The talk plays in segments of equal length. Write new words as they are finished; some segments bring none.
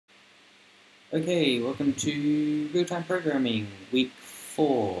Okay, welcome to Real-Time Programming, week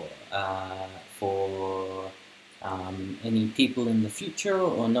 4. For any people in the future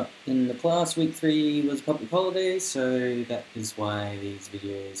or not in the class, week 3 was a public holiday, so that is why these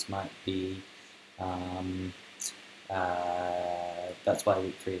videos might be, that's why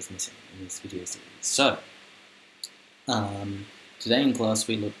week 3 is missing in this video series. So, today in class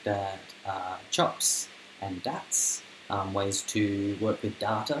we looked at chops and DATs, ways to work with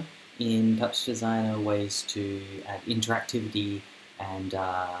data in Touch Designer, ways to add interactivity and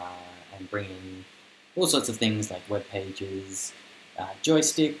bring in all sorts of things like web pages,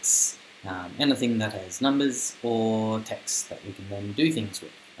 joysticks, anything that has numbers or text that we can then do things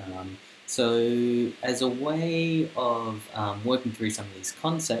with. So as a way of working through some of these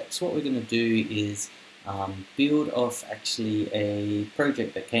concepts, what we're going to do is build off actually a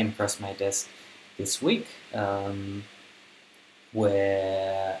project that came across my desk this week,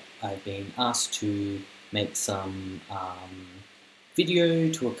 where I've been asked to make some video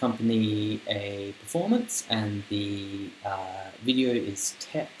to accompany a performance, and the video is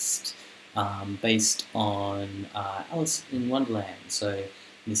text based on Alice in Wonderland. So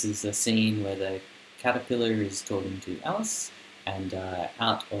this is a scene where the caterpillar is talking to Alice, and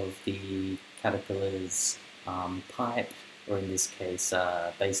out of the caterpillar's pipe, or in this case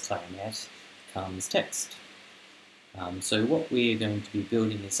bass clarinet, comes text. So what we're going to be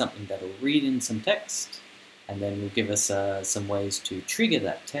building is something that will read in some text, and then will give us some ways to trigger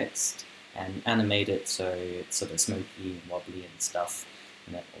that text and animate it so it's sort of smoky and wobbly and stuff,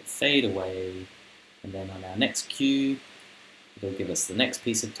 and that will fade away, and then on our next cue it'll give us the next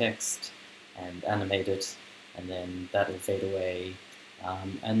piece of text and animate it, and then that'll fade away,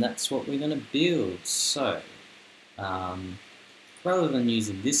 and that's what we're going to build. So rather than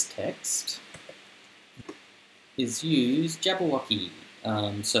using this text, is use Jabberwocky.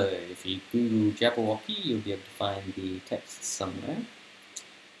 So if you Google Jabberwocky, you'll be able to find the text somewhere.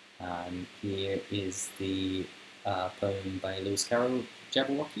 Here is the poem by Lewis Carroll,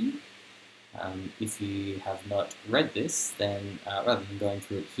 Jabberwocky. If you have not read this, then rather than going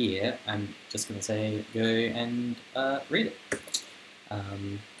through it here, I'm just going to say go and read it.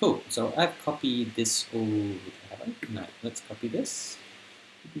 Cool, so I've copied this all, have I? No, let's copy this.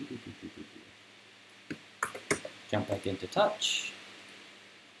 Jump back into Touch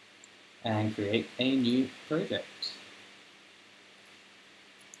and create a new project.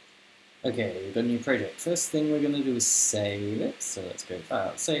 Okay, we've got a new project. First thing we're going to do is save it. So let's go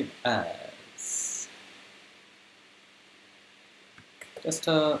File, Save As.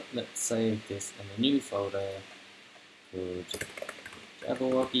 Desktop, let's save this in a new folder called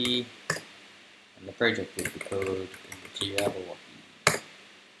Jabberwocky, and the project will be called Jabberwocky.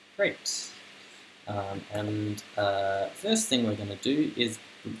 Great. First thing we're going to do is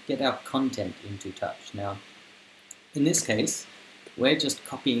get our content into Touch. Now, in this case, we're just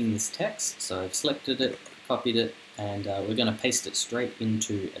copying this text. So I've selected it, copied it, and we're going to paste it straight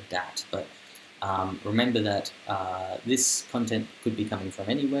into a DAT. But remember that this content could be coming from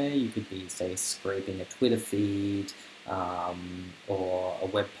anywhere. You could be, say, scraping a Twitter feed, or a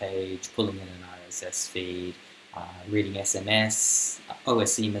web page, pulling in an RSS feed, reading SMS,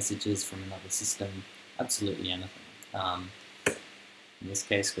 OSC messages from another system, absolutely anything. In this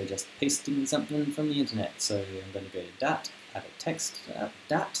case, we're just pasting something from the internet. So I'm going to go to DAT, add a text to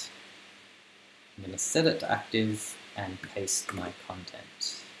DAT. I'm going to set it to active and paste my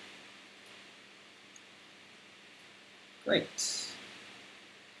content. Great.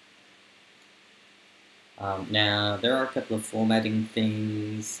 Now, there are a couple of formatting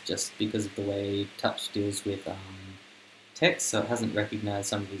things just because of the way Touch deals with text, so it hasn't recognized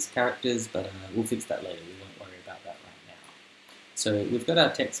some of these characters, but we'll fix that later. We won't worry about that right now. So we've got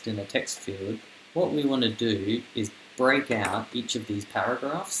our text in a text field. What we want to do is break out each of these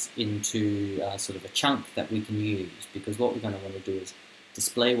paragraphs into sort of a chunk that we can use, because what we're going to want to do is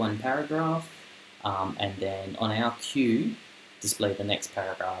display one paragraph, and then on our cue, display the next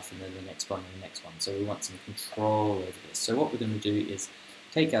paragraph, and then the next one, and the next one. So we want some control over this. So what we're going to do is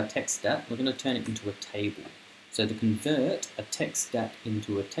take our text DAT, we're going to turn it into a table. So to convert a text DAT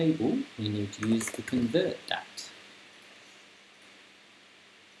into a table, we need to use the convert DAT.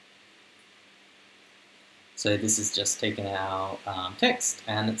 So this is just taking our text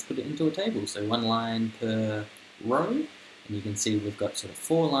and let's put it into a table. So one line per row, and you can see we've got sort of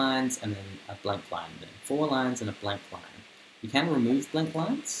 4 lines and then a blank line, then 4 lines and a blank line. You can remove blank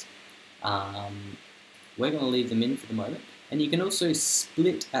lines. We're going to leave them in for the moment. And you can also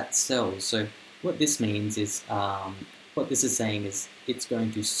split at cells. So what this means is, what this is saying is it's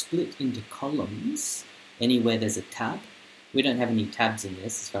going to split into columns anywhere there's a tab. We don't have any tabs in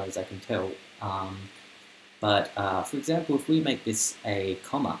this as far as I can tell. For example, if we make this a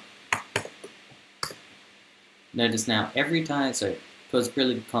comma, notice now every time, so it was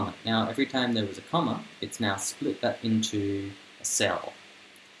brilliant comma. Now every time there was a comma, it's now split that into a cell.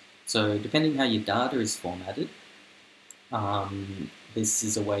 So depending how your data is formatted, this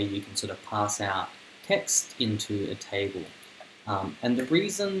is a way you can sort of pass out text into a table. And the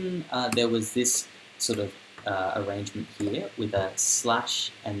reason there was this sort of arrangement here with a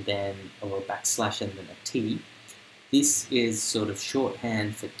slash and then, or a backslash and then a T, this is sort of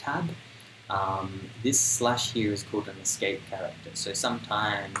shorthand for tab. This slash here is called an escape character. So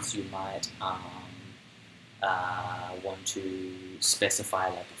sometimes you might want to specify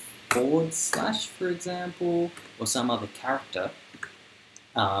like a /, for example, or some other character.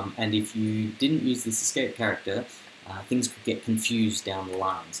 And if you didn't use this escape character, things could get confused down the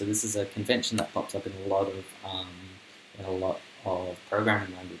line. So this is a convention that pops up in a lot of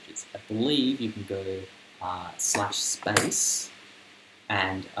programming languages. I believe you can go /space,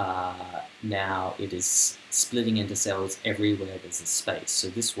 and now it is splitting into cells everywhere there's a space. So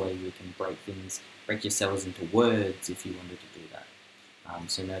this way you can break your cells into words if you wanted to do that.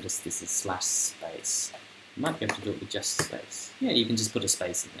 So notice this is /space. You might be able to do it with just space. Yeah, you can just put a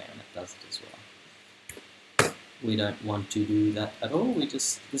space in there and it does it as well. We don't want to do that at all.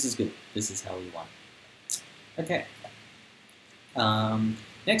 This is good. This is how we want it. Okay.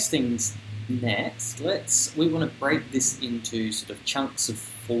 We want to break this into sort of chunks of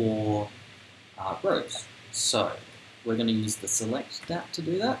 4 rows. So we're going to use the select dat to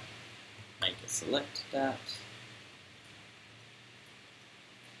do that. Make a select dat.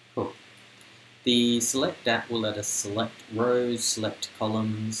 Cool. The select dat will let us select rows, select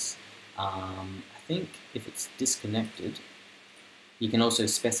columns. I think if it's disconnected, you can also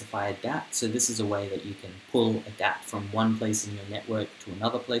specify a dat. So this is a way that you can pull a dat from one place in your network to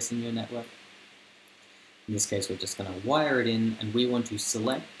another place in your network. In this case, we're just going to wire it in, and we want to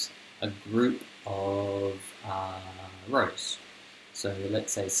select a group of rows. So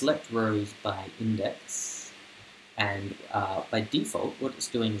let's say select rows by index, and by default, what it's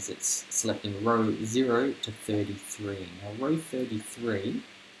doing is it's selecting row 0 to 33. Now, row 33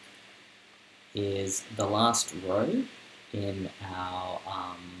 is the last row in our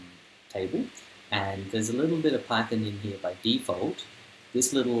table, and there's a little bit of Python in here by default.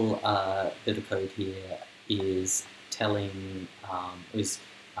 This little bit of code here is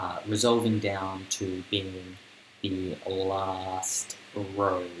resolving down to being the last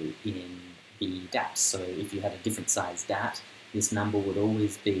row in the dat. So if you had a different size dat, this number would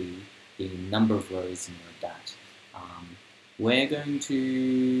always be the number of rows in your dat. We're going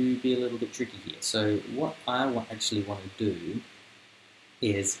to be a little bit tricky here. So what I actually want to do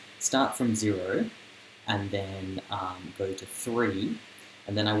is start from 0 and then go to 3,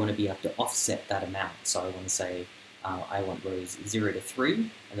 and then I want to be able to offset that amount. So I want to say I want rows 0 to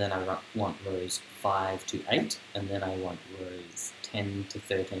 3, and then I want rows 5 to 8, and then I want rows 10 to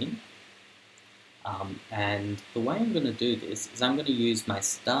 13. And the way I'm going to do this is I'm going to use my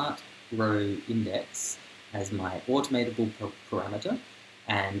start row index as my automatable parameter,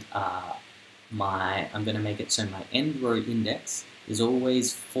 and I'm going to make it so my end row index is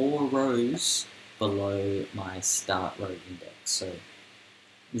always 4 rows below my start row index. So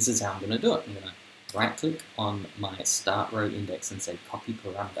this is how I'm going to do it. I'm going to right click on my start row index and say copy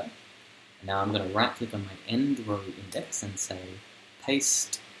parameter. And now I'm going to right click on my end row index and say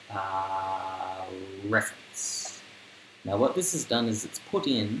paste reference. Now what this has done is it's put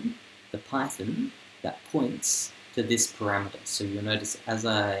in the Python that points to this parameter. So you'll notice as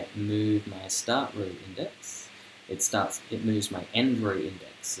I move my start row index, it moves my end row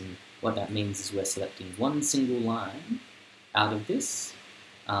index, and what that means is we're selecting one single line out of this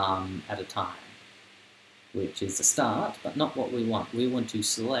at a time, which is the start, but not what we want. We want to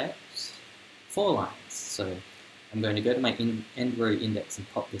select 4 lines. So I'm going to go to my end row index and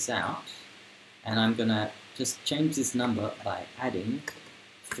pop this out, and I'm going to just change this number by adding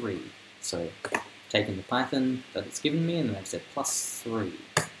 3. So taking the Python that it's given me, and then I've said +3.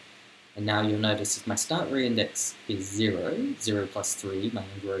 And now you'll notice if my start row index is 0, 0 plus 3, my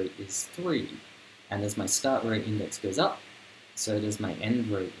end row is 3. And as my start row index goes up, so does my end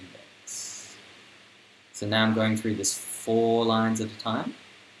row index. So now I'm going through this 4 lines at a time.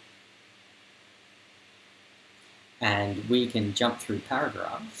 And we can jump through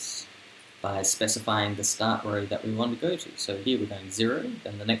paragraphs by specifying the start row that we want to go to. So here we're going 0,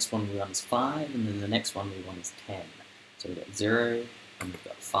 then the next one we want is 5, and then the next one we want is 10. So we've got 0, and we've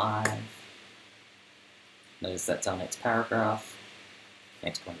got 5. Notice that's our next paragraph.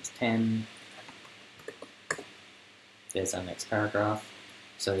 Next one is 10. There's our next paragraph.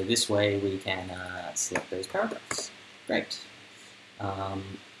 So this way we can select those paragraphs. Great. That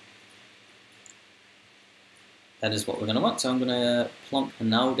is what we're going to want. So I'm going to plonk a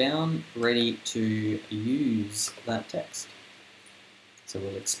null down, ready to use that text. So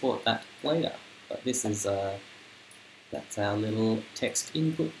we'll export that later. But this is that's our little text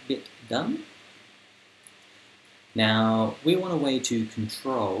input bit done. Now we want a way to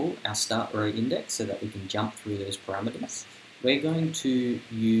control our start row index so that we can jump through those parameters. We're going to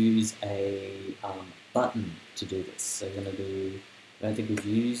use a button to do this. So we're going to do, I don't think we've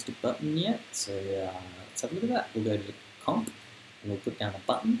used a button yet, so let's have a look at that. We'll go to the comp and we'll put down a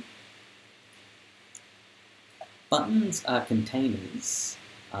button. Buttons are containers.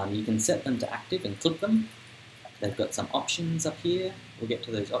 You can set them to active and click them. They've got some options up here. We'll get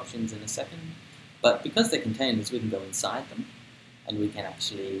to those options in a second. But because they're containers, we can go inside them and we can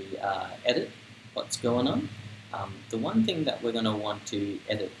actually edit what's going on. The one thing that we're going to want to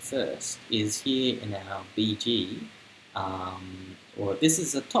edit first is here in our BG, or this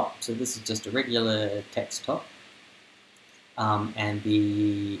is a top, so this is just a regular text top. And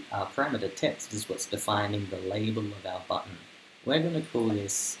the parameter text is what's defining the label of our button. We're going to call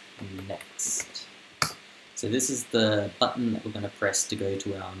this next. So this is the button that we're going to press to go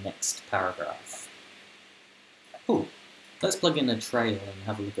to our next paragraph. Cool. Let's plug in a trail and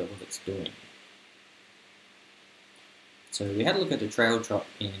have a look at what it's doing. So we had a look at the trail chop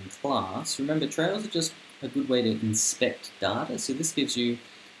in class. Remember, trails are just a good way to inspect data. So this gives you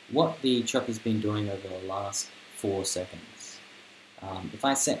what the chop has been doing over the last 4 seconds. If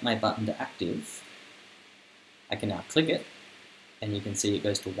I set my button to active, I can now click it, and you can see it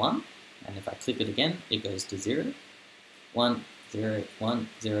goes to 1. And if I click it again, it goes to 0. 1, 0, 1,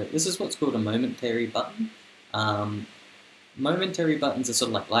 0. This is what's called a momentary button. Momentary buttons are sort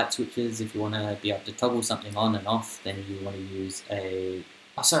of like light switches. If you want to be able to toggle something on and off, then you want to use a...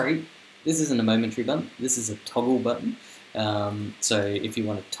 Oh, sorry, this isn't a momentary button. This is a toggle button. So if you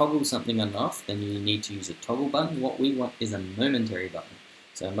want to toggle something on and off, then you need to use a toggle button. What we want is a momentary button.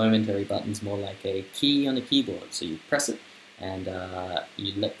 So a momentary button is more like a key on a keyboard. So you press it and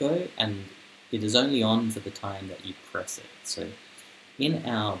you let go, and it is only on for the time that you press it. So in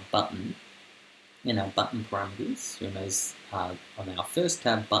our button parameters, you'll notice on our first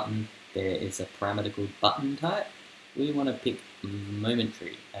tab button, there is a parameter called button type. We want to pick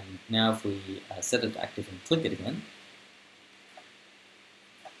momentary, and now if we set it to active and click it again,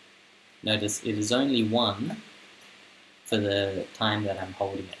 notice it is only 1 for the time that I'm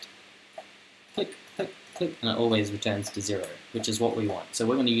holding it. Click, click, click, and it always returns to 0, which is what we want. So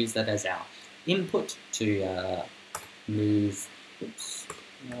we're going to use that as our input to move, oops,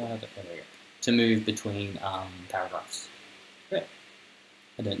 there we go, to move between paragraphs. Great.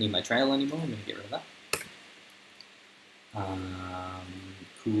 I don't need my trail anymore, I'm going to get rid of that.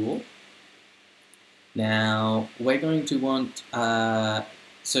 Cool. Now, we're going to want,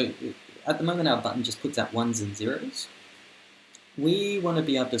 so at the moment our button just puts out 1s and 0s. We want to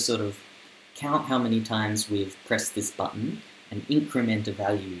be able to sort of count how many times we've pressed this button and increment a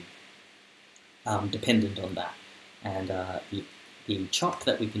value dependent on that. And the chop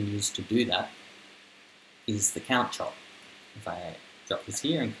that we can use to do that is the count chop. If I drop this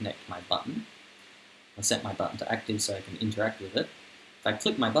here and connect my button, I'll set my button to active so I can interact with it. If I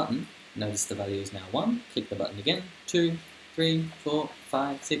click my button, notice the value is now 1, click the button again, 2, 3, 4,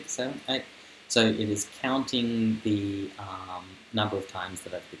 5, 6, 7, 8. So it is counting the number of times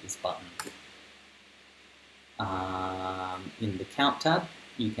that I've hit this button. In the count tab,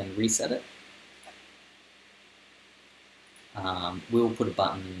 you can reset it. We might put a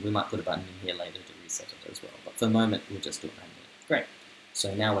button in here later to reset it as well, but for the moment we'll just do it manually. Great.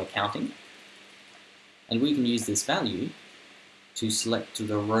 So now we're counting, and we can use this value to select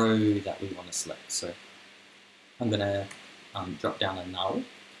the row that we want to select. So I'm going to drop down a null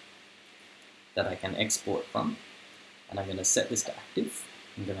that I can export from, and I'm going to set this to active.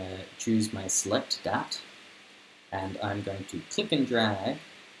 I'm going to choose my select dat, and I'm going to click and drag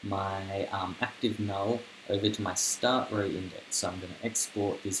my active null over to my start row index. So I'm going to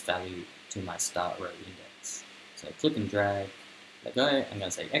export this value to my start row index. So click and drag, let go, I'm going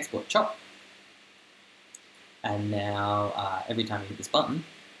to say export chop. And now every time you hit this button,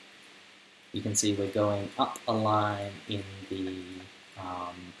 you can see we're going up a line in the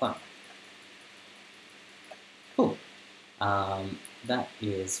point. Cool. That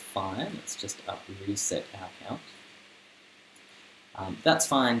is fine. Let's just reset our count. That's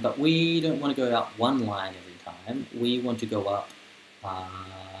fine, but we don't want to go up 1 line every time. We want to go up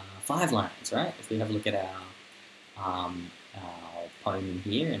 5 lines, right? If we have a look at our poem in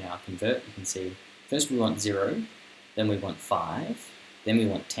here and our convert, you can see first we want 0, then we want 5, then we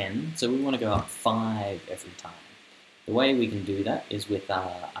want 10, so we want to go up 5 every time. The way we can do that is with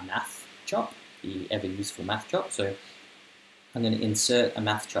a math chop, the ever useful math chop. So I'm going to insert a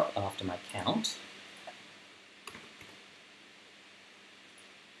math chop after my count.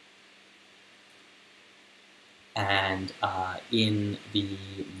 And in the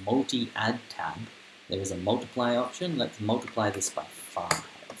multi-add tab, there is a multiply option. Let's multiply this by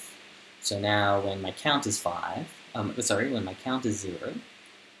 5. So now when my count is 5, when my count is 0,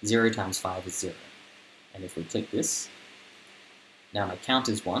 0 times 5 is 0. And if we click this, now my count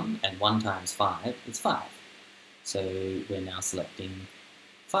is 1, and 1 times 5 is 5. So we're now selecting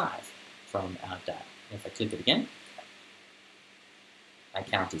 5 from our DAT. If I click it again, my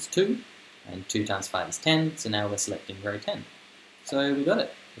count is 2, and 2 times 5 is 10, so now we're selecting row 10. So we got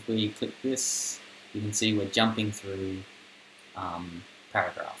it. If we click this, you can see we're jumping through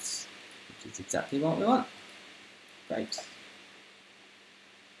paragraphs, which is exactly what we want. Great.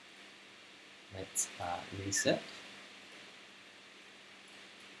 Let's reset.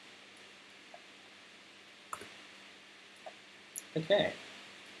 Okay.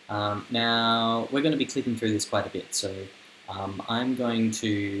 Now we're going to be clicking through this quite a bit, so I'm going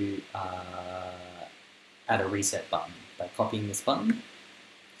to add a reset button by copying this button.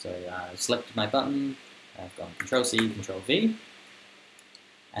 So I've selected my button, I've gone Control-C, Control-V,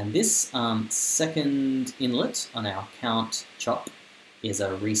 and this second inlet on our count chop is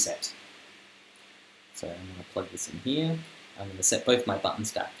a reset. So I'm going to plug this in here. I'm going to set both my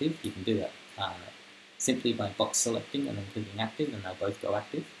buttons to active. You can do that simply by box selecting and then clicking active, and they'll both go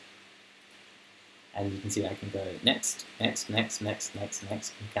active. And you can see I can go next, next, next, next, next,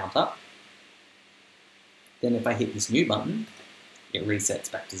 next, and count up. Then if I hit this new button, it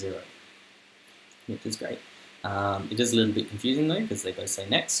resets back to 0, which is great. It is a little bit confusing though, because they both say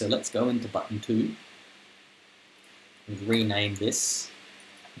next, so let's go into button 2 and rename this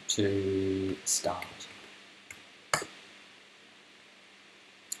to start.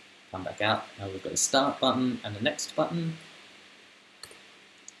 Come back out, now we've got a start button and a next button.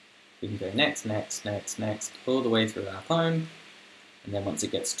 We can go next, next, next, next, all the way through our poem, and then once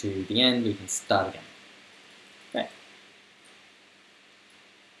it gets to the end, we can start again. Okay.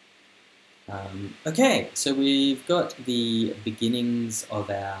 Okay, so we've got the beginnings of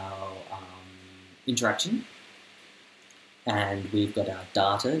our interaction, and we've got our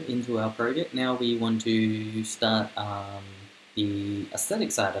data into our project. Now we want to start the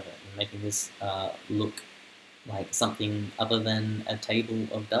aesthetic side of it, and making this look like something other than a table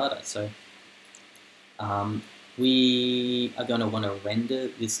of data. So we are going to want to render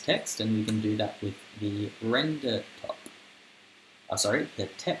this text, and we can do that with the render top. Oh, sorry, the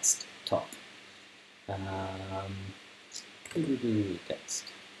text top. Text.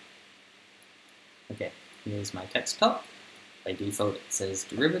 Okay, here's my text top. By default, it says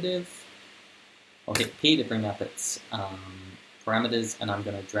derivative. I'll hit P to bring up its parameters, and I'm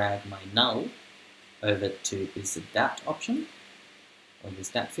going to drag my null over to this DAT option, or this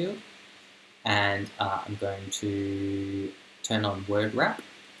DAT field, and I'm going to turn on word wrap,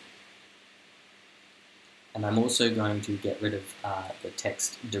 and I'm also going to get rid of the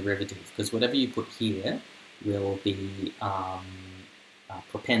text derivative, because whatever you put here will be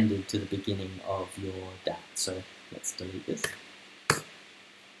prepended to the beginning of your DAT. So let's delete this.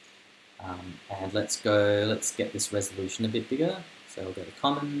 And let's get this resolution a bit bigger. So I'll go to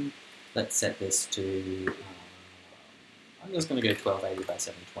common. Let's set this to, I'm just going to go 1280 by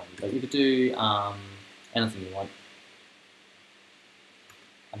 720, but you could do anything you want.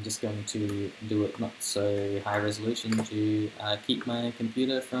 I'm just going to do it not so high resolution to keep my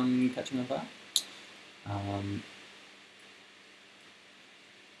computer from catching on fire.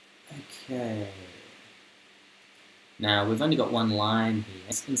 Okay. Now we've only got one line here.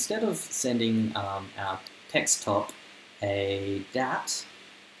 Instead of sending our text top a DAT,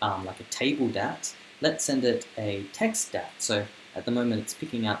 like a table DAT, let's send it a text DAT. So at the moment it's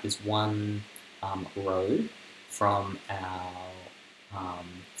picking out this one row from our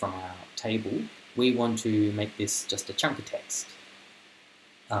table. We want to make this just a chunk of text.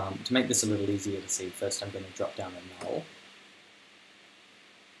 To make this a little easier to see, first I'm going to drop down a null.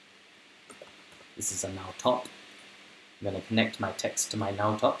 This is a null top. I'm going to connect my text to my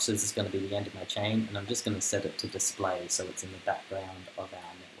null top, so this is going to be the end of my chain, and I'm just going to set it to display so it's in the background of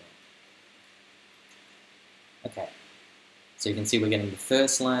our network. Okay, so you can see we're getting the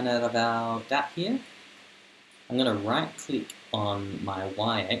first line out of our DAT here. I'm going to right click on my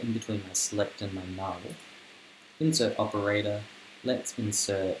wire in between my select and my null, insert operator, let's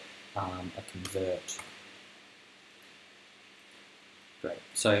insert a convert. Great,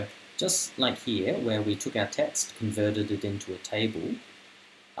 so just like here, where we took our text, converted it into a table,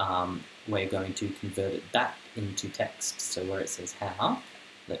 we're going to convert it back into text. So where it says how,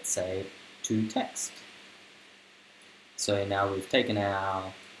 let's say to text. So now we've taken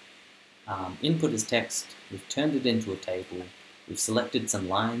our input as text, we've turned it into a table, we've selected some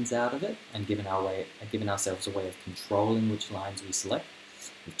lines out of it and given ourselves a way of controlling which lines we select.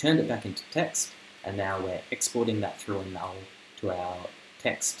 We've turned it back into text, and now we're exporting that through a null to our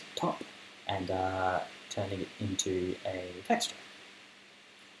text top and turning it into a texture.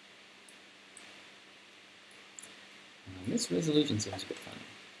 This resolution seems a bit funny.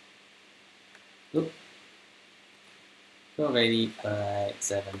 Look, 1280 by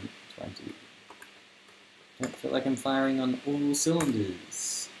 720. Don't feel like I'm firing on all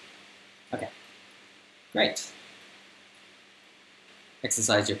cylinders. Okay, great.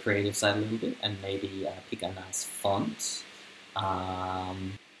 Exercise your creative side a little bit and maybe pick a nice font.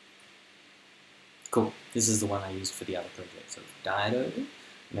 Cool, this is the one I used for the other project, so it's died over.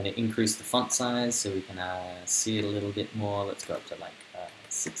 I'm going to increase the font size so we can see it a little bit more. Let's go up to like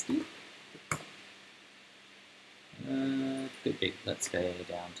 60. A bit big. Let's go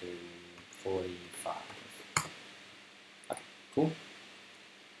down to 45. Okay, cool.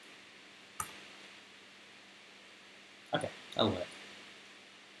 Okay, that'll work.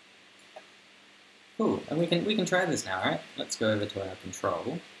 Cool, and we can try this now, right? Let's go over to our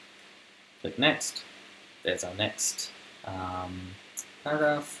control. Click next. There's our next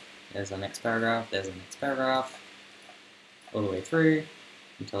paragraph. There's our next paragraph. There's our next paragraph. All the way through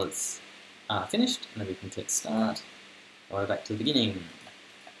until it's finished, and then we can click start. All the way back to the beginning.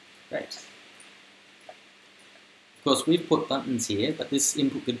 Great. Of course, we've put buttons here, but this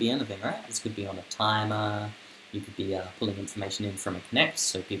input could be anything, right? This could be on a timer. You could be pulling information in from a connect,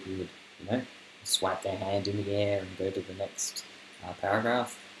 so people would, swipe their hand in the air and go to the next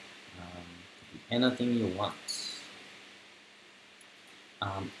paragraph. Anything you want.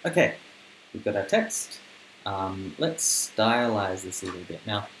 Okay, we've got our text. Let's stylize this a little bit.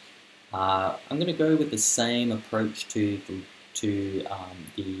 Now, I'm going to go with the same approach to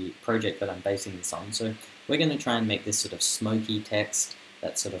the project that I'm basing this on. So we're going to try and make this sort of smoky text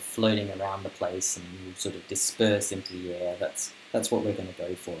that's sort of floating around the place and sort of disperse into the air. That's what we're going to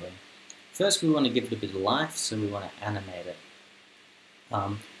go for. First, we want to give it a bit of life, so we want to animate it.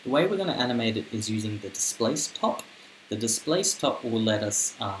 The way we're going to animate it is using the displace top. The displace top will let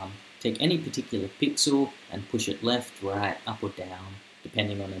us take any particular pixel and push it left, right, up or down,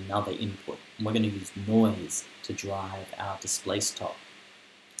 depending on another input. And we're going to use noise to drive our displace top.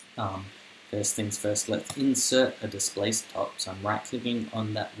 First things first, let's insert a displace top. So I'm right-clicking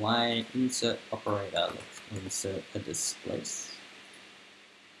on that Y insert operator. Let's insert a displace.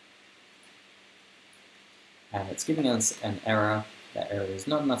 And it's giving us an error. That error is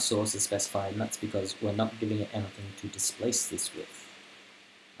not enough sources specified, and that's because we're not giving it anything to displace this with.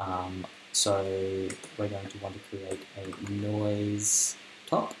 So we're going to want to create a noise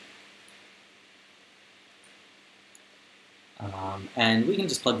top. And we can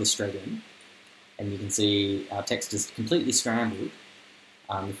just plug this straight in, and you can see our text is completely scrambled.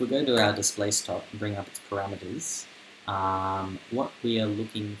 If we go to our displace top and bring up its parameters, what we are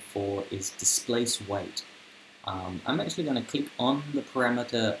looking for is displace weight. I'm actually going to click on the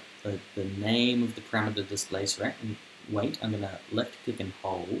parameter, the name of the parameter displace weight. I'm going to left click and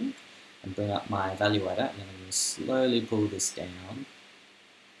hold and bring up my evaluator, and then I'm going to slowly pull this down.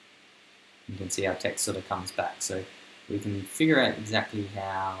 You can see our text sort of comes back, so we can figure out exactly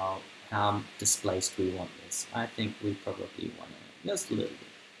how displaced we want this. I think we probably want it just a little bit.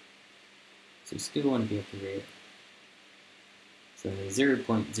 So we still want to be up here. So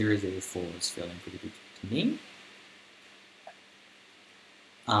 0.004 is feeling pretty good to me.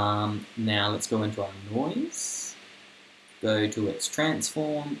 Now let's go into our noise, go to its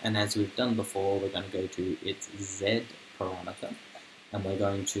transform, and as we've done before, we're going to go to its Z parameter, and we're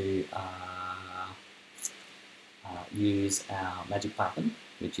going to use our magic Python,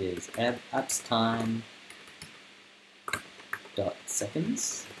 which is abstime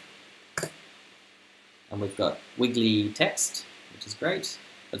 .seconds, and we've got wiggly text, which is great,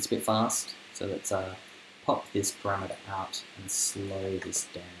 but it's a bit fast, so let's pop this parameter out and slow this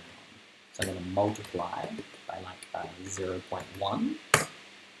down. So I'm going to multiply by like 0.1.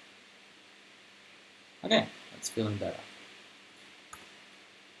 Okay, that's feeling better.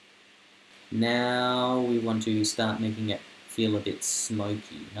 Now we want to start making it feel a bit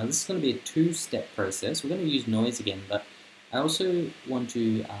smoky. Now this is going to be a two-step process. We're going to use noise again, but I also want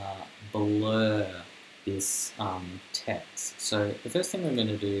to blur this text. So the first thing I'm going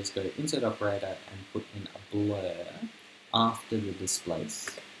to do is go insert operator and put in a blur after the displace.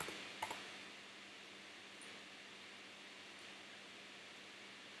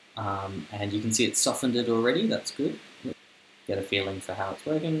 and you can see it's softened it already. That's good. Get a feeling for how it's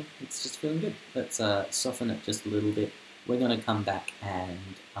working. It's just feeling good. Let's soften it just a little bit. We're going to come back and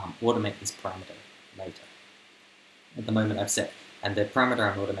automate this parameter later. At the moment I've set, and the parameter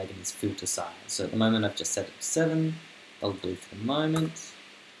I'm automating is filter size. So at the moment I've just set it to 7. That'll do for the moment.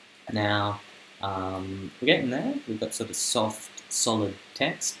 Now we're getting there. We've got sort of soft, solid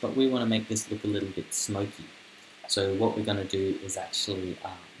text, but we want to make this look a little bit smoky. So what we're going to do is actually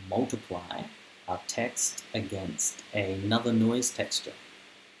multiply our text against another noise texture.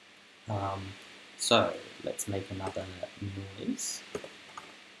 So let's make another noise.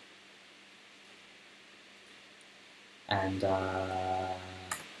 And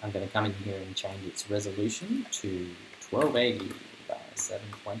I'm going to come in here and change its resolution to 1280 by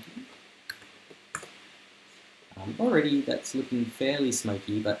 720. Already that's looking fairly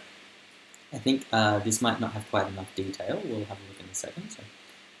smoky, but I think this might not have quite enough detail. We'll have a look in a second. So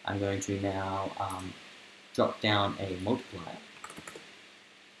I'm going to now drop down a multiplier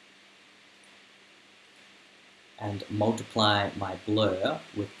and multiply my blur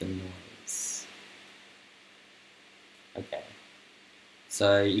with the noise. Okay,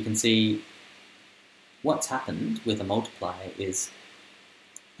 so you can see what's happened with a multiplier is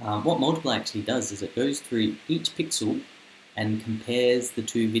what multiply actually does is it goes through each pixel and compares the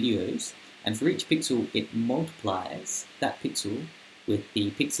two videos, and for each pixel it multiplies that pixel with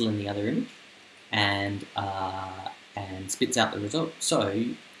the pixel in the other image and spits out the result. So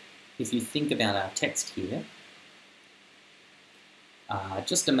if you think about our text here,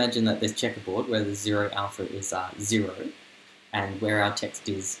 just imagine that there's checkerboard where the 0 alpha is 0 and where our text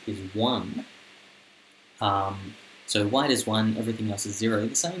is 1. So white is 1, everything else is 0.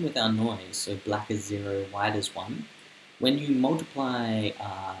 The same with our noise. So black is 0, white is 1. When you multiply,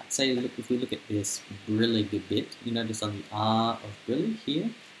 say, look, if we look at this brillig bit, you notice on the R of brillig here.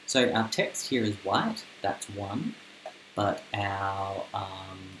 So our text here is white, that's 1, but our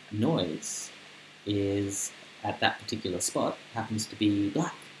noise is at that particular spot happens to be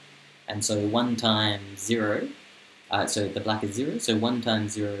black. And so 1 times 0, so the black is 0, so 1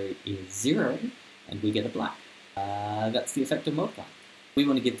 times 0 is 0, and we get a black. That's the effect of multiplying. We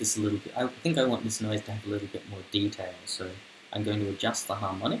want to give this a little bit, I think I want this noise to have a little bit more detail, so I'm going to adjust the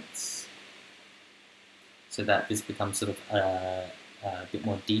harmonics so that this becomes sort of a bit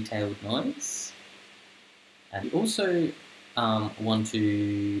more detailed noise. And we also want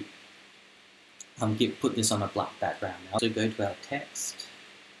to put this on a black background. Now, so go to our text,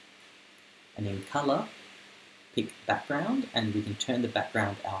 and in color, pick background, and we can turn the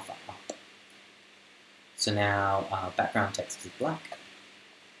background alpha up. So now our background text is black.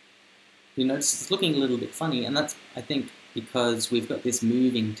 You notice it's looking a little bit funny, and that's, I think, because we've got this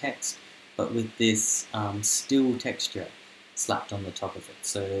moving text, but with this still texture slapped on the top of it.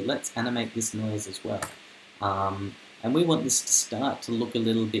 So let's animate this noise as well. And we want this to start to look a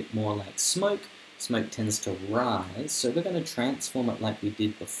little bit more like smoke. Smoke tends to rise, so we're going to transform it like we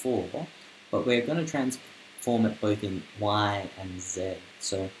did before, but we're going to transform it both in Y and Z.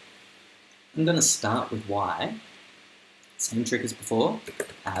 So I'm going to start with Y. Same trick as before,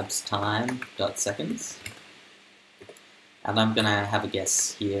 abs time dot seconds. And I'm going to have a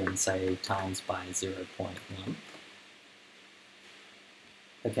guess here and say times by 0.1.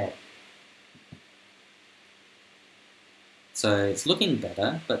 Okay. So it's looking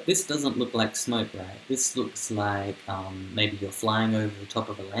better, but this doesn't look like smoke, right? This looks like maybe you're flying over the top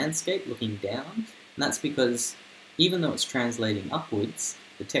of a landscape looking down. And that's because even though it's translating upwards,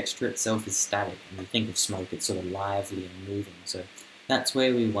 the texture itself is static. When you think of smoke, it's sort of lively and moving. So that's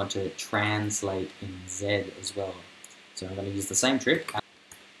where we want to translate in Z as well. So I'm going to use the same trick.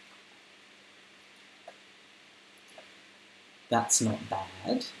 That's not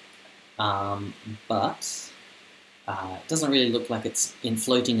bad, but it doesn't really look like it's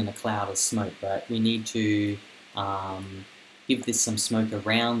floating in a cloud of smoke, right? We need to give this some smoke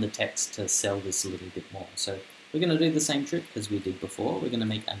around the text to sell this a little bit more. So we're going to do the same trick as we did before. We're going to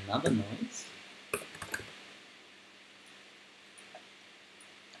make another noise.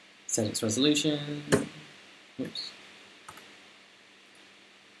 Set its resolution. Oops.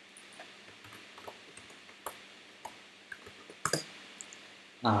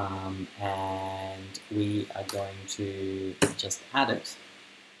 And we are going to just add it,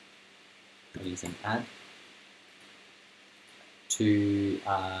 we're using add, to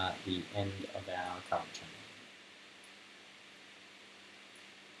the end of our current channel.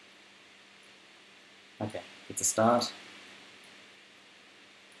 Okay, it's a start.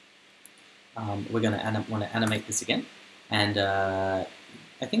 We're going to want to animate this again, and I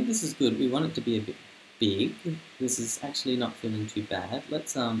think this is good. We want it to be a bit big. This is actually not feeling too bad.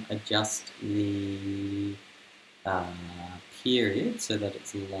 Let's adjust the period so that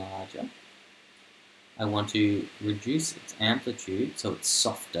it's larger. I want to reduce its amplitude so it's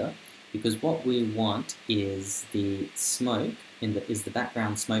softer, because what we want is the smoke is the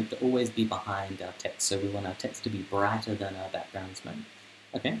background smoke to always be behind our text. So we want our text to be brighter than our background smoke.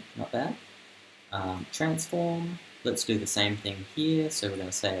 Okay, not bad. Transform. Let's do the same thing here. So we're going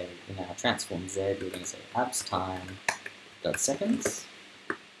to say in our transform Z, we're going to say abs time dot seconds,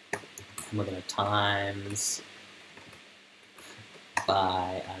 and we're going to times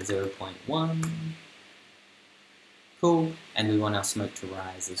by 0.1. Cool, and we want our smoke to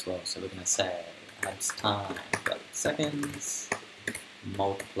rise as well, so we're going to say abs time dot seconds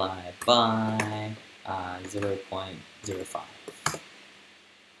multiplied by 0.05.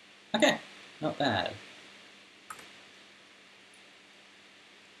 Okay, not bad.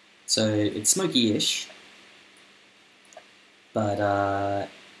 So it's smoky-ish, but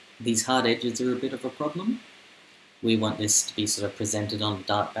these hard edges are a bit of a problem. We want this to be sort of presented on a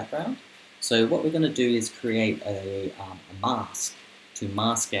dark background. So what we're going to do is create a mask to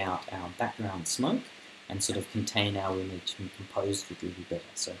mask out our background smoke and sort of contain our image and compose it really better.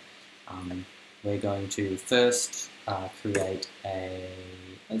 So we're going to first create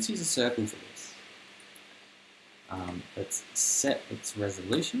let's use a circle for this. Let's set its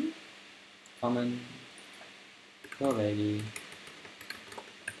resolution, common, 1280,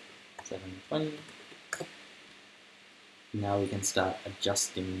 720. Now we can start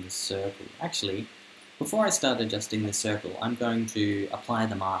adjusting the circle. Actually, before I start adjusting the circle, I'm going to apply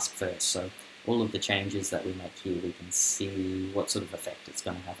the mask first. So all of the changes that we make here, we can see what sort of effect it's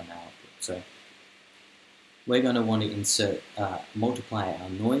going to have on our output. So we're going to want to multiply our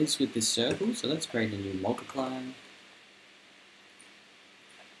noise with this circle. So let's create a new multiplier.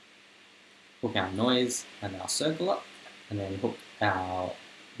 Hook our noise and our circle up, and then hook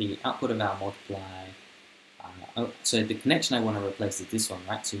the output of our multiply. So the connection I want to replace is this one,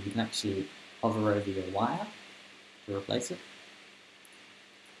 right? So you can actually hover over your wire to replace it.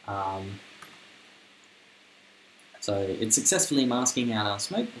 So it's successfully masking out our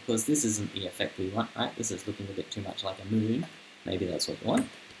smoke, because this isn't the effect we want, right? This is looking a bit too much like a moon. Maybe that's what you want.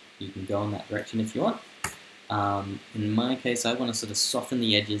 You can go in that direction if you want. In my case, I want to sort of soften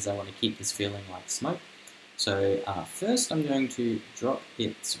the edges. I want to keep this feeling like smoke. So first I'm going to drop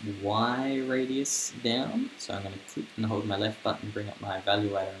its Y radius down. So I'm going to click and hold my left button, bring up my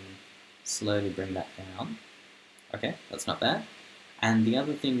evaluator, and slowly bring that down. Okay, that's not bad. And the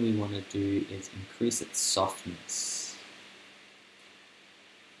other thing we want to do is increase its softness.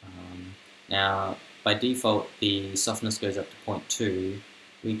 Now, by default, the softness goes up to 0.2.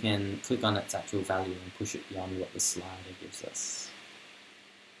 We can click on its actual value and push it beyond what the slider gives us.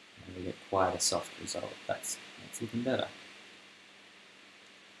 And we get quite a soft result. That's looking better.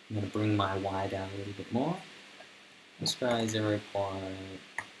 I'm going to bring my Y down a little bit more. Let's try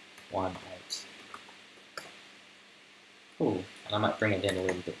 0.18. Cool. And I might bring it in a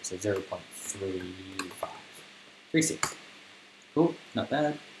little bit, so 0.36. Cool, not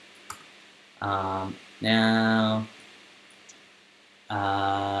bad. Now,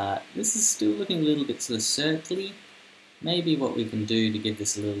 this is still looking a little bit sort of circly. Maybe what we can do to give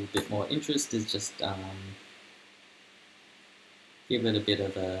this a little bit more interest is just give it a bit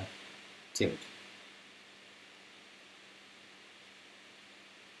of a tilt.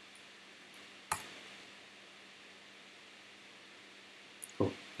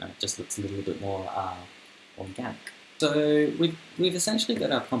 Cool. Now it just looks a little bit more organic. So we've essentially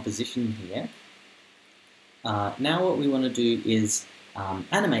got our composition here. Now what we want to do is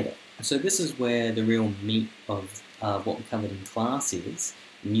animate it. So this is where the real meat of what we covered in class is,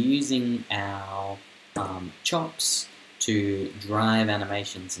 using our chops to drive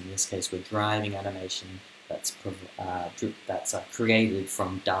animations. In this case, we're driving animation that's created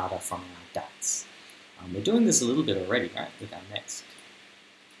from data from our DATs. We're doing this a little bit already, right, with our next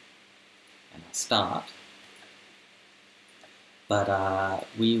and our start. But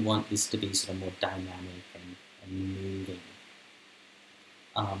we want this to be sort of more dynamic and moving.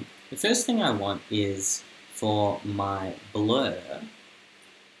 The first thing I want is for my blur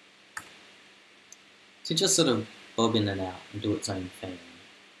to just sort of bob in and out and do its own thing.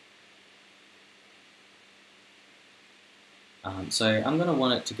 So I'm going to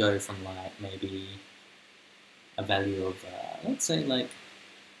want it to go from like maybe a value of, let's say like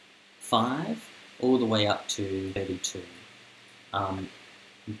 5 all the way up to 32. There are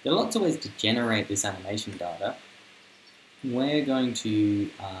lots of ways to generate this animation data. We're going to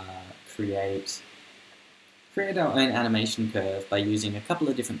create our own animation curve by using a couple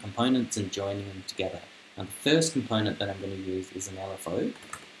of different components and joining them together. Now the first component that I'm going to use is an LFO.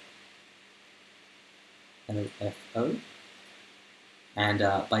 And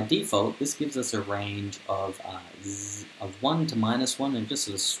by default, this gives us a range of 1 to -1, and just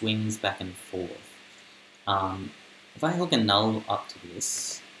sort of swings back and forth. If I hook a null up to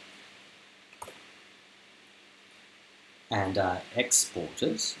this and export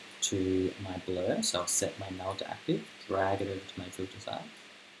it to my blur, so I'll set my null to active, drag it over to my filter side,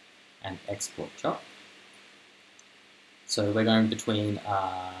 and export chop. So we're going between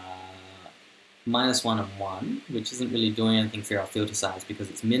 -1 and 1, which isn't really doing anything for our filter size because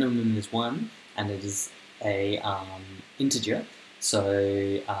its minimum is 1 and it is a integer, so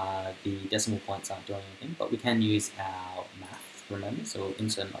the decimal points aren't doing anything, but we can use our math, remember, so we'll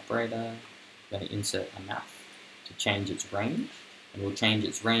insert an operator, we're going to insert a math to change its range, and we'll change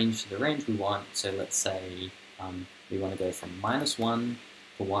its range to the range we want. So let's say we want to go from -1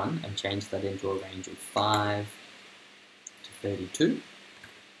 to 1 and change that into a range of 5 to 32.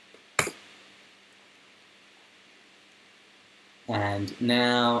 And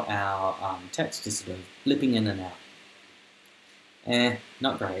now our text is sort of blipping in and out.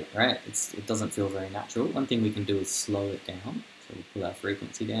 Not great, right? It doesn't feel very natural. One thing we can do is slow it down. So we'll pull our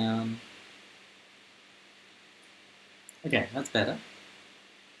frequency down. Okay, that's better.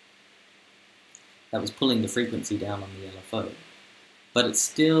 That was pulling the frequency down on the LFO. But it's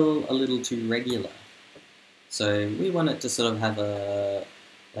still a little too regular. So we want it to sort of have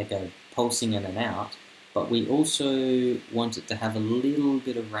like a pulsing in and out, but we also want it to have a little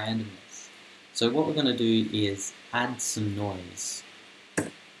bit of randomness. So what we're going to do is add some noise.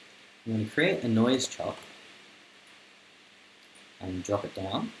 We're going to create a noise chop and drop it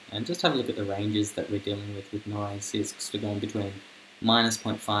down, and just have a look at the ranges that we're dealing with noise. It's sort of going between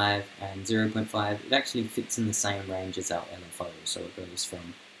 -0.5 and 0.5. It actually fits in the same range as our LFO, so it goes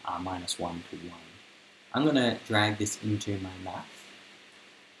from -1 to 1. I'm going to drag this into my math,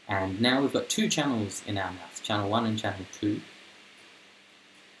 and now we've got two channels in our math, channel 1 and channel 2.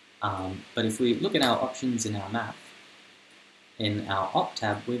 But if we look at our options in our math, in our op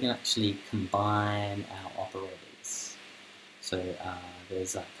tab, we can actually combine our operators. So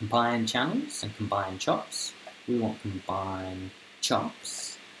there's combine channels and combine chops. We want combine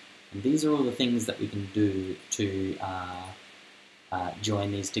chops, and these are all the things that we can do to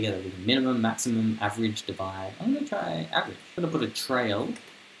join these together. We can minimum, maximum, average, divide. I'm going to try average. I'm going to put a trail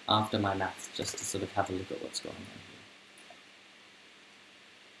after my math just to sort of have a look at what's going on here.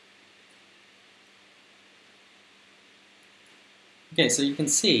 Okay, so you can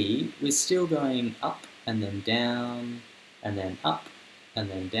see we're still going up and then down and then up and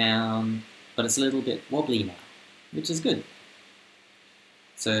then down, but it's a little bit wobbly now, which is good.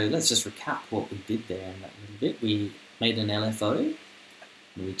 So let's just recap what we did there in that little bit. We made an LFO,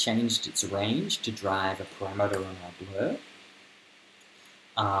 and we changed its range to drive a parameter on our blur.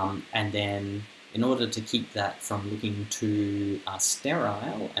 And then in order to keep that from looking too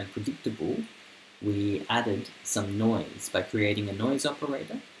sterile and predictable, we added some noise by creating a noise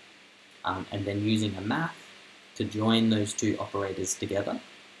operator and then using a math to join those two operators together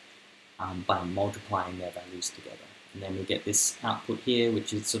by multiplying their values together. And then we get this output here,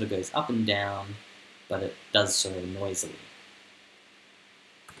 which is, sort of goes up and down, but it does so noisily.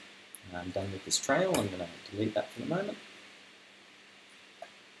 And I'm done with this trail. I'm going to delete that for the moment.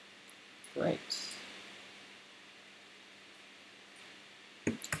 Great.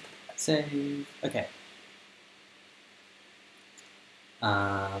 Save. Okay.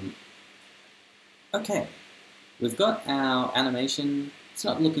 Okay. We've got our animation. It's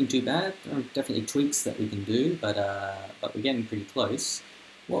not looking too bad. There are definitely tweaks that we can do, but we're getting pretty close.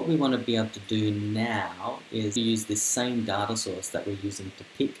 What we want to be able to do now is use this same data source that we're using to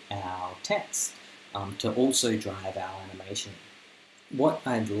pick our text to also drive our animation. What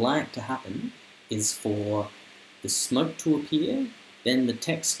I'd like to happen is for the smoke to appear, then the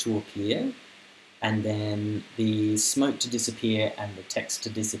text to appear, and then the smoke to disappear and the text to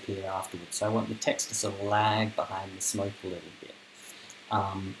disappear afterwards. So I want the text to sort of lag behind the smoke a little bit.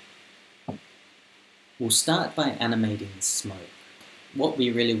 We'll start by animating the smoke. What we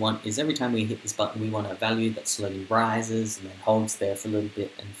really want is every time we hit this button, we want a value that slowly rises and then holds there for a little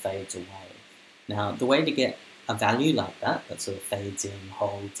bit and fades away. Now, the way to get a value like that, that sort of fades in,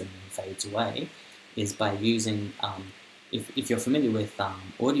 holds, and then fades away, is by using, if you're familiar with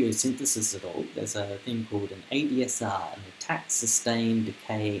audio synthesis at all, there's a thing called an ADSR, an attack, sustain,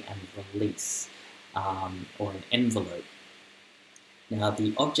 decay, and release, or an envelope. Now,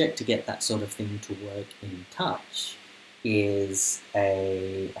 the object to get that sort of thing to work in touch is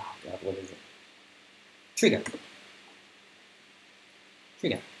a, oh God, what is it? Trigger.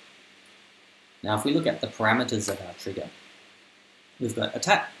 Trigger. Now if we look at the parameters of our trigger, we've got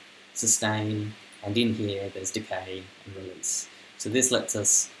attack, sustain, and in here there's decay and release. So this lets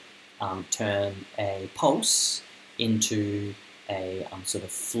us turn a pulse into a sort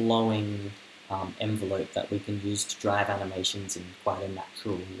of flowing envelope that we can use to drive animations in quite a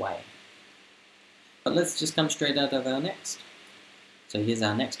natural way. But let's just come straight out of our next. So here's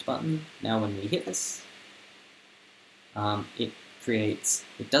our next button. Now when we hit this,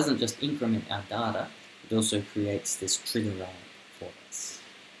 it doesn't just increment our data, it also creates this trigger ramp for us.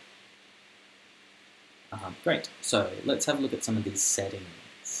 Great, so let's have a look at some of these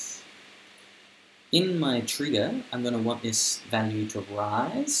settings. In my trigger, I'm going to want this value to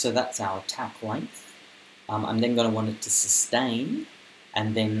rise, so that's our attack length. I'm then going to want it to sustain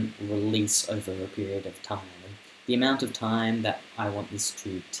and then release over a period of time. And the amount of time that I want this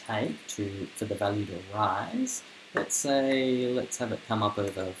to take for the value to rise, let's have it come up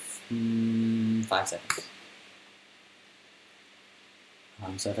over 5 seconds.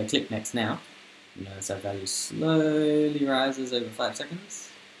 So if I click next now, you notice our value slowly rises over 5 seconds.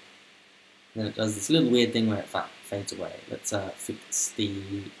 Then it does this little weird thing where it fades away. Let's fix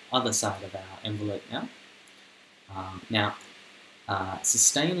the other side of our envelope now.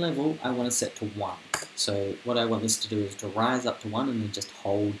 Sustain level I want to set to 1. So what I want this to do is to rise up to 1 and then just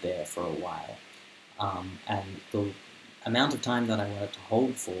hold there for a while. And the amount of time that I want it to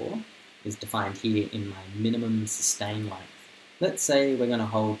hold for is defined here in my minimum sustain length. Let's say we're going to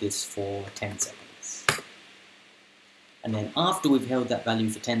hold this for 10 seconds. And then after we've held that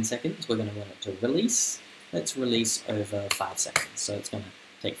value for 10 seconds, we're going to want it to release. Let's release over 5 seconds. So it's going to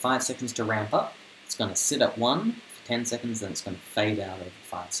take 5 seconds to ramp up. It's going to sit at 1 for 10 seconds, then it's going to fade out over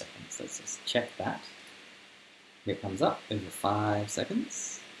 5 seconds. Let's just check that. Here it comes up over 5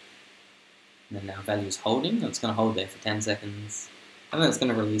 seconds. And then our value is holding, and it's going to hold there for 10 seconds. And then it's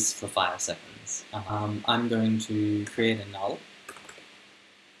going to release for 5 seconds. I'm going to create a null.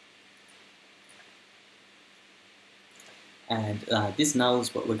 And this null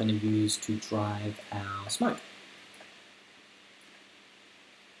is what we're going to use to drive our smoke.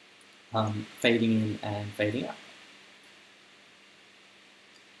 Fading in and fading out.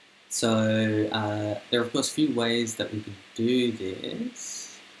 So there are of course a few ways that we could do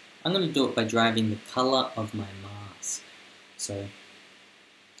this. I'm going to do it by driving the color of my mask. So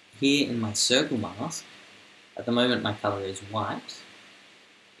here in my circle mask, at the moment my color is white.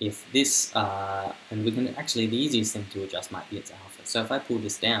 If this, and we can actually, the easiest thing to adjust might be its alpha. So if I pull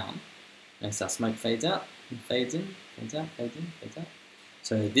this down, notice our smoke fades out, and fades in, fades out, fades in, fades out.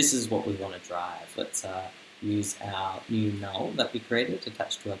 So this is what we want to drive. Let's use our new null that we created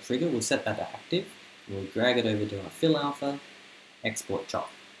attached to our trigger. We'll set that to active. We'll drag it over to our fill alpha, export chop.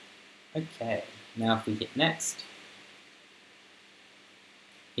 Okay, now if we hit next,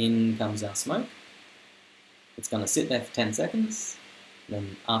 in comes our smoke. It's going to sit there for 10 seconds.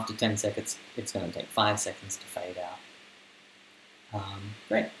 Then after 10 seconds, it's going to take 5 seconds to fade out.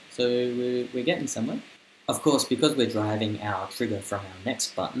 Great, so we're getting somewhere. Of course, because we're driving our trigger from our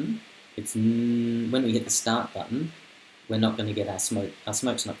next button, it's when we hit the start button, we're not going to get our smoke. Our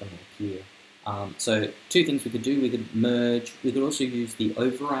smoke's not going to appear. So two things we could do. We could merge. We could also use the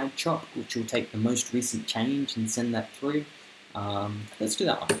override chop, which will take the most recent change and send that through. Let's do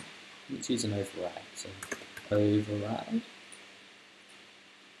that one. Let's use an override. So override.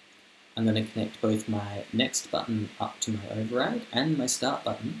 I'm going to connect both my next button up to my override and my start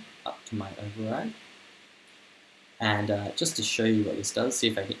button up to my override. And just to show you what this does, see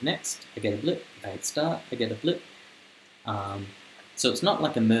if I hit next, I get a blip. If I hit start, I get a blip. So it's not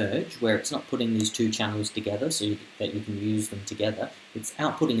like a merge where it's not putting these two channels together so that you can use them together. It's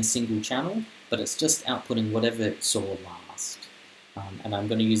outputting a single channel, but it's just outputting whatever it saw last. And I'm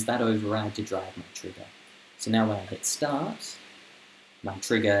going to use that override to drive my trigger. So now when I hit start, my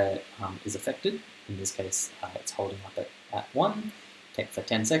trigger is affected. In this case, it's holding up at 1. Take for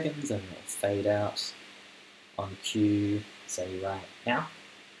 10 seconds and it'll fade out on cue, say right now.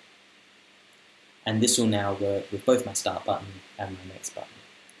 And this will now work with both my start button and my next button.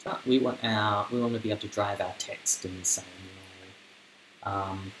 So we want to be able to drive our text in the same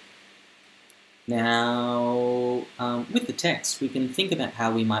way. Now, with the text, we can think about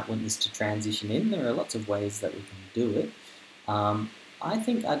how we might want this to transition in. There are lots of ways that we can do it. I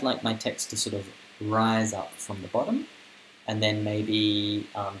think I'd like my text to sort of rise up from the bottom, and then maybe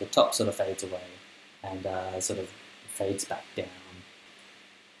the top sort of fades away and sort of fades back down.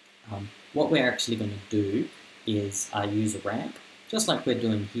 What we're actually going to do is use a ramp, just like we're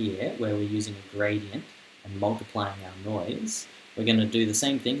doing here, where we're using a gradient and multiplying our noise. We're going to do the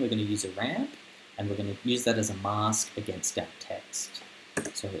same thing. We're going to use a ramp, and we're going to use that as a mask against our text.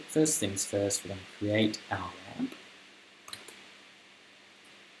 So first things first, we're going to create our ramp.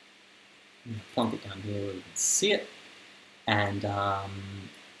 Plonk it down here where we can see it. And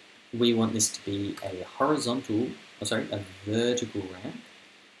we want this to be a vertical ramp.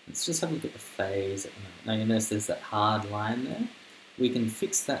 Let's just have a look at the phase at the moment. Now you notice there's that hard line there. We can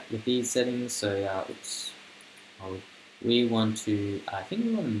fix that with these settings. So, we want to, I think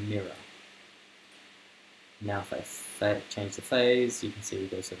we want to mirror. Now if I change the phase, you can see we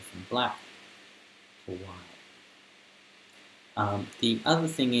go sort of from black to white. The other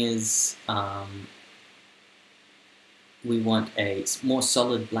thing is we want a more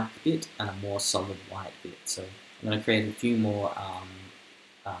solid black bit and a more solid white bit. So I'm going to create a few more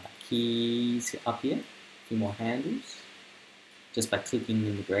keys up here, a few more handles, just by clicking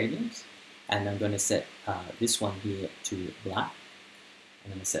in the gradient. And I'm going to set this one here to black.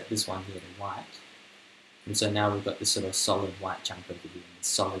 I'm going to set this one here to white. And so now we've got this sort of solid white chunk over here and this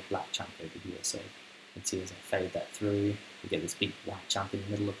solid black chunk over here. So you can see as I fade that through, we get this big white chunk in the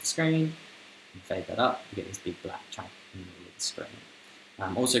middle of the screen. And fade that up, we get this big black chunk in the middle of the screen.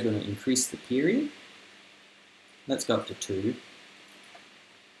 I'm also going to increase the period. Let's go up to 2.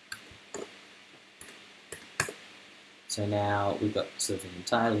 So now we've got sort of an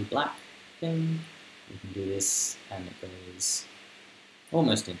entirely black thing. We can do this and it goes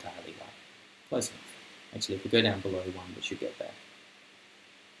almost entirely white. Close enough. Actually, if we go down below 1, we should get there.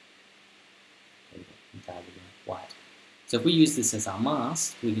 There we go, entirely white. So if we use this as our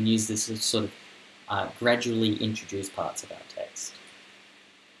mask, we can use this to sort of gradually introduce parts of our text.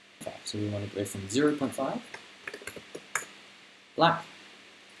 Okay, so we want to go from 0.5, black,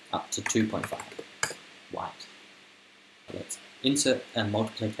 up to 2.5, white. Let's insert a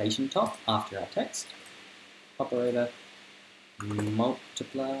multiplication top after our text. Operator,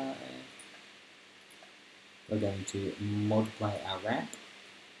 multiply. We're going to multiply our ramp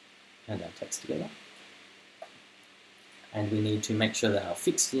and our text together. And we need to make sure that our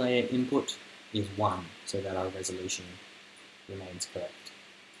fixed layer input is 1 so that our resolution remains correct.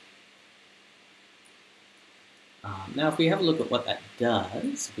 Now if we have a look at what that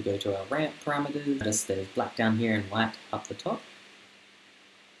does, if we go to our ramp parameters, notice there's black down here and white up the top.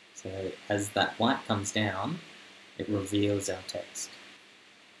 So as that white comes down, it reveals our text.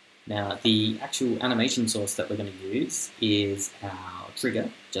 Now the actual animation source that we're going to use is our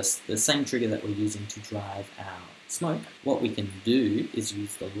trigger, just the same trigger that we're using to drive our smoke. What we can do is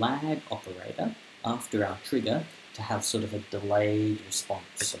use the lag operator after our trigger to have sort of a delayed response.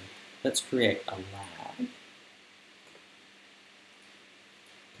 So let's create a lag.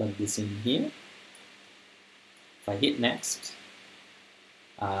 Plug this in here. If I hit next,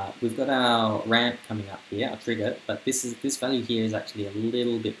 we've got our ramp coming up here, our trigger, but this value here is actually a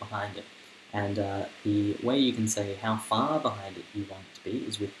little bit behind it. And the way you can say how far behind it you want it to be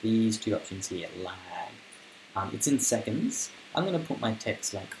is with these two options here, lag. It's in seconds. I'm going to put my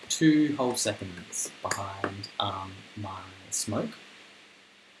text like 2 whole seconds behind my smoke.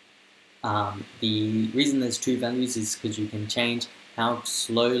 The reason there's 2 values is because you can change how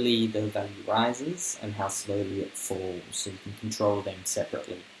slowly the value rises and how slowly it falls, so you can control them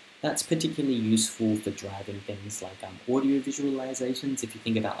separately. That's particularly useful for driving things like audio visualizations. If you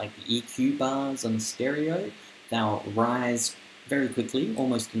think about like the EQ bars on a stereo, they'll rise very quickly,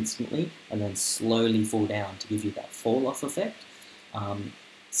 almost instantly, and then slowly fall down to give you that fall-off effect.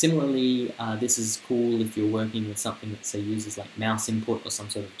 Similarly, this is cool if you're working with something that, say, uses like mouse input or some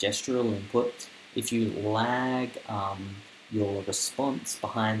sort of gestural input. If you lag your response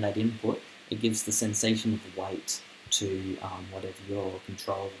behind that input, it gives the sensation of weight to whatever you're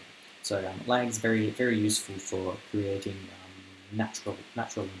controlling. So lag is very, very useful for creating natural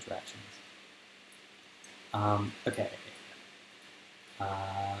interactions. Okay,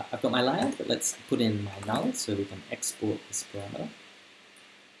 I've got my lag, but let's put in my null so we can export this parameter.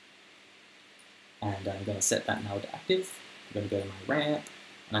 And I'm going to set that null to active. I'm going to go to my ramp,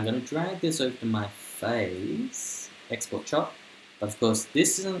 and I'm going to drag this over to my phase, export chop. But of course,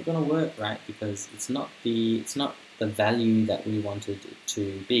 this isn't going to work, right? Because it's not the value that we wanted it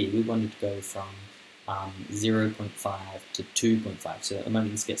to be. We wanted to go from 0.5 to 2.5. So at the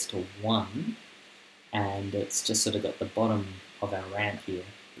moment, this gets to 1, and it's just sort of got the bottom of our ramp here,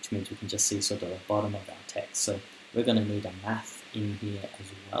 which means we can just see sort of the bottom of our text. So we're going to need a math in here as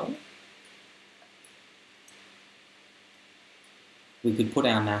well. We could put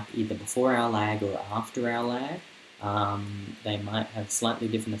our math either before our lag or after our lag. They might have slightly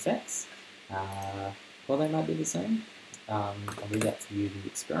different effects, or they might be the same. I'll leave that for you to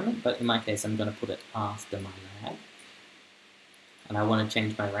experiment, but in my case I'm going to put it after my lag. And I want to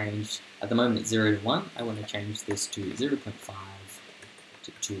change my range. At the moment it's 0 to 1, I want to change this to 0.5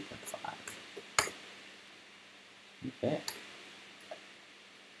 to 2.5. Okay.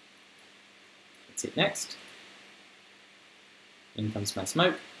 Let's hit next. In comes my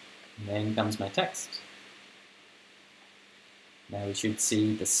smoke, and then comes my text. Now we should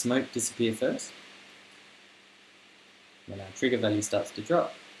see the smoke disappear first. When our trigger value starts to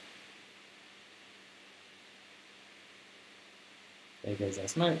drop, there goes our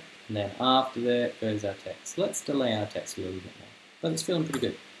smoke, and then after that goes our text. Let's delay our text a little bit more, but it's feeling pretty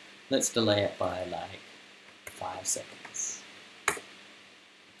good. Let's delay it by like 5 seconds.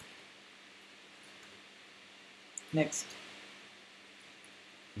 Next.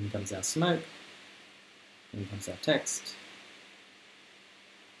 In comes our smoke, in comes our text.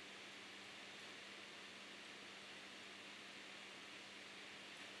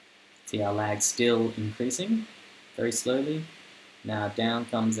 See our lag still increasing, very slowly. Now down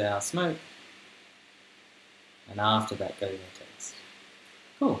comes our smoke, and after that goes our text.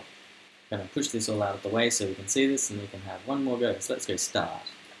 Cool. I'm going to push this all out of the way so we can see this, and we can have one more go. So let's go start.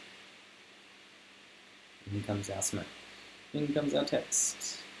 In comes our smoke. In comes our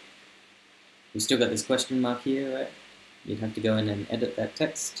text. We've still got this question mark here, right? You'd have to go in and edit that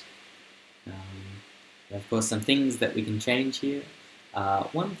text. Of course, some things that we can change here.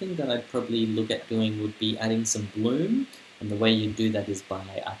 One thing that I'd probably look at doing would be adding some bloom, and the way you do that is by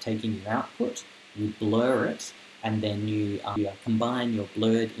taking your output, you blur it, and then you combine your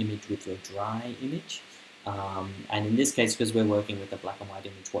blurred image with your dry image. And in this case, because we're working with a black and white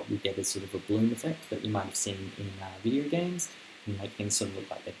image, what we get is sort of a bloom effect that you might have seen in video games. You make things sort of look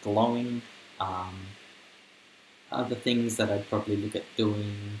like they're glowing. Other things that I'd probably look at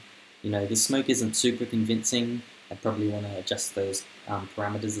doing, the smoke isn't super convincing. I'd probably want to adjust those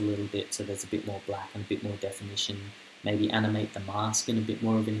parameters a little bit so there's a bit more black and a bit more definition. Maybe animate the mask in a bit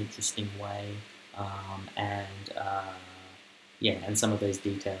more of an interesting way. And some of those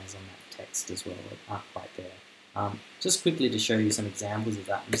details on that text as well aren't quite there. Just quickly to show you some examples of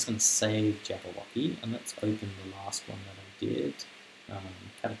that, I'm just going to save Jabberwocky, and let's open the last one that I did,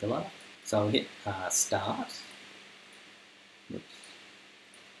 Caterpillar. So I'll hit start. Oops.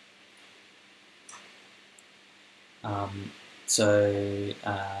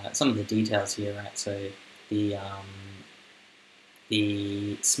 Some of the details here, right? So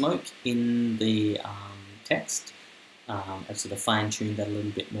the smoke in the text, I've sort of fine-tuned that a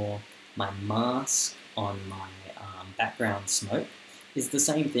little bit more. My mask on my background smoke is the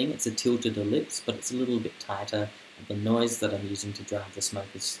same thing. It's a tilted ellipse, but it's a little bit tighter. And the noise that I'm using to drive the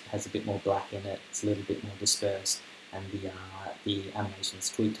smoke has a bit more black in it. It's a little bit more dispersed, and the animation's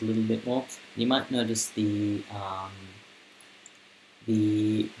tweaked a little bit more. You might notice the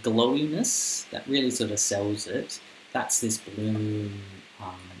glowiness that really sort of sells it. That's this bloom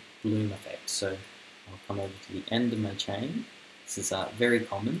effect. So I'll come over to the end of my chain. This is very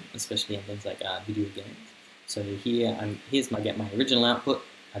common, especially in things like video games. So here I get my original output,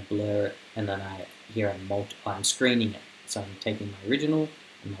 I blur it, and then I'm screening it. So I'm taking my original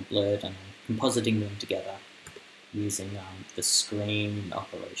and my blurred, and I'm compositing them together using the screen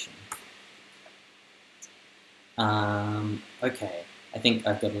operation. Okay, I think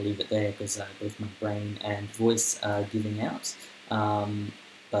I've got to leave it there because both my brain and voice are giving out.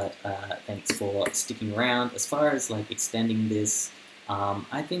 But thanks for sticking around. As far as extending this,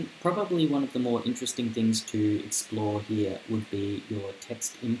 I think probably one of the more interesting things to explore here would be your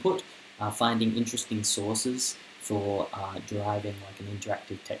text input, finding interesting sources for deriving an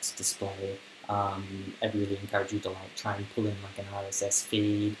interactive text display. I'd really encourage you to try and pull in an RSS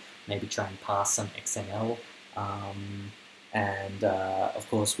feed, maybe try and pass some XML. Of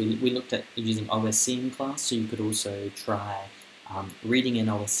course, we looked at using OSC in class, so you could also try reading in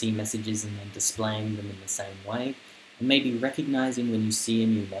OSC messages and then displaying them in the same way, and maybe recognizing when you see a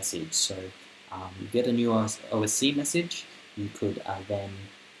new message. So you get a new OSC message, you could then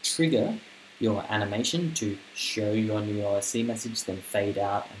trigger your animation to show your new OSC message, then fade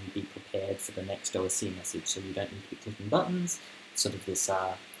out and be prepared for the next OSC message. So you don't need to be clicking buttons. It's sort of this,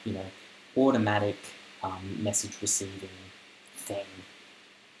 automatic message receiving thing.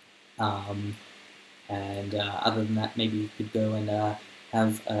 Other than that, maybe you could go and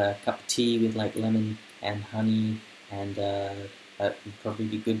have a cup of tea with lemon and honey, and that would probably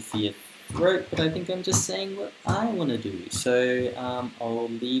be good for your throat, but I think I'm just saying what I want to do. So I'll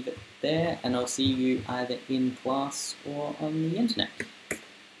leave it there, and I'll see you either in class or on the internet.